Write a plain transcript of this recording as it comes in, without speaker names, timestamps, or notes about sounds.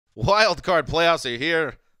Wild card playoffs are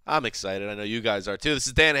here. I'm excited. I know you guys are too. This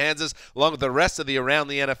is Dan Hanses, along with the rest of the Around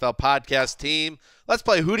the NFL podcast team. Let's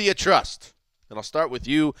play Who Do You Trust? And I'll start with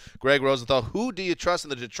you, Greg Rosenthal. Who do you trust in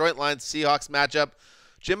the Detroit Lions Seahawks matchup?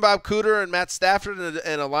 Jim Bob Cooter and Matt Stafford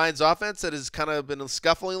in a Lions offense that has kind of been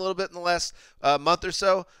scuffling a little bit in the last month or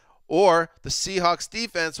so, or the Seahawks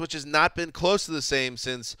defense, which has not been close to the same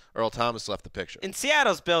since Earl Thomas left the picture. In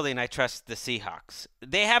Seattle's building, I trust the Seahawks.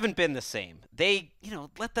 They haven't been the same. They,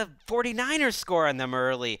 let the 49ers score on them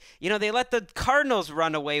early. They let the Cardinals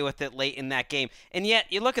run away with it late in that game. And yet,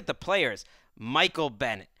 you look at the players, Michael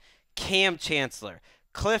Bennett, Cam Chancellor,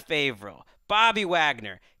 Cliff Averill, Bobby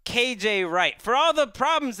Wagner, KJ Wright. For all the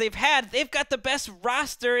problems they've had, they've got the best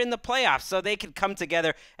roster in the playoffs, so they could come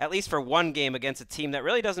together at least for one game against a team that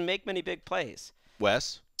really doesn't make many big plays.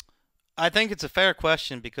 Wes? I think it's a fair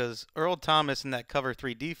question because Earl Thomas in that cover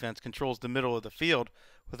 3 defense controls the middle of the field.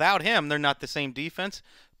 Without him, they're not the same defense.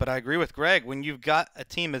 But I agree with Greg. When you've got a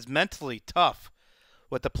team as mentally tough,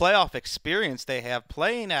 with the playoff experience they have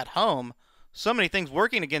playing at home, so many things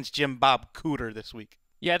working against Jim Bob Cooter this week.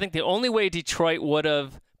 Yeah, I think the only way Detroit would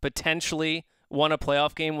have potentially won a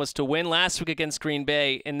playoff game was to win last week against Green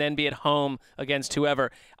Bay and then be at home against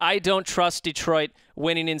whoever. I don't trust Detroit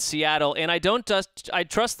winning in Seattle, and I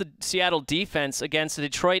trust the Seattle defense against the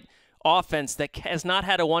Detroit offense that has not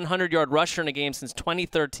had a 100-yard rusher in a game since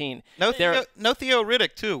 2013. No Theo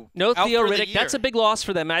Riddick, too. No Theo Riddick. That's a big loss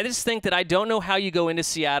for them. I just think that I don't know how you go into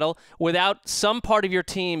Seattle without some part of your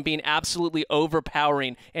team being absolutely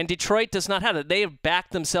overpowering, and Detroit does not have that. They have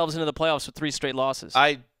backed themselves into the playoffs with 3 straight losses.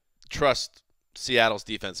 I trust Seattle's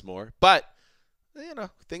defense more, but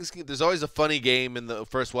there's always a funny game in the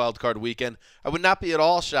first wild card weekend. I would not be at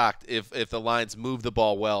all shocked if the Lions move the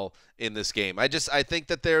ball well in this game. I think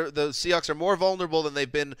that the Seahawks are more vulnerable than they've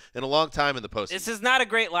been in a long time in the postseason. This is not a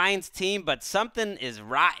great Lions team, but something is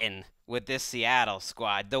rotten with this Seattle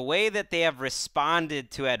squad. The way that they have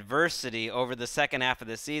responded to adversity over the second half of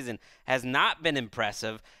the season has not been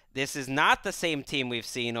impressive. This is not the same team we've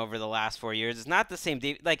seen over the last 4 years. It's not the same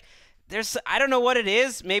team. I don't know what it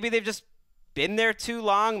is. Maybe they've just been there too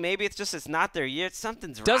long. Maybe it's not their year.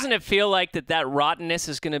 Something's rotten. Doesn't it feel like that rottenness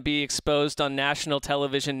is going to be exposed on national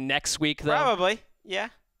television next week, though? Probably, yeah.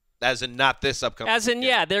 As in not this upcoming weekend.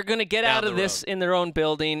 Yeah, they're going to get out of this in their own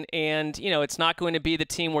building, and, it's not going to be the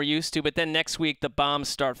team we're used to, but then next week the bombs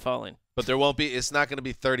start falling. But it's not going to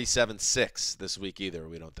be 37-6 this week either,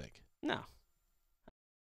 we don't think. No.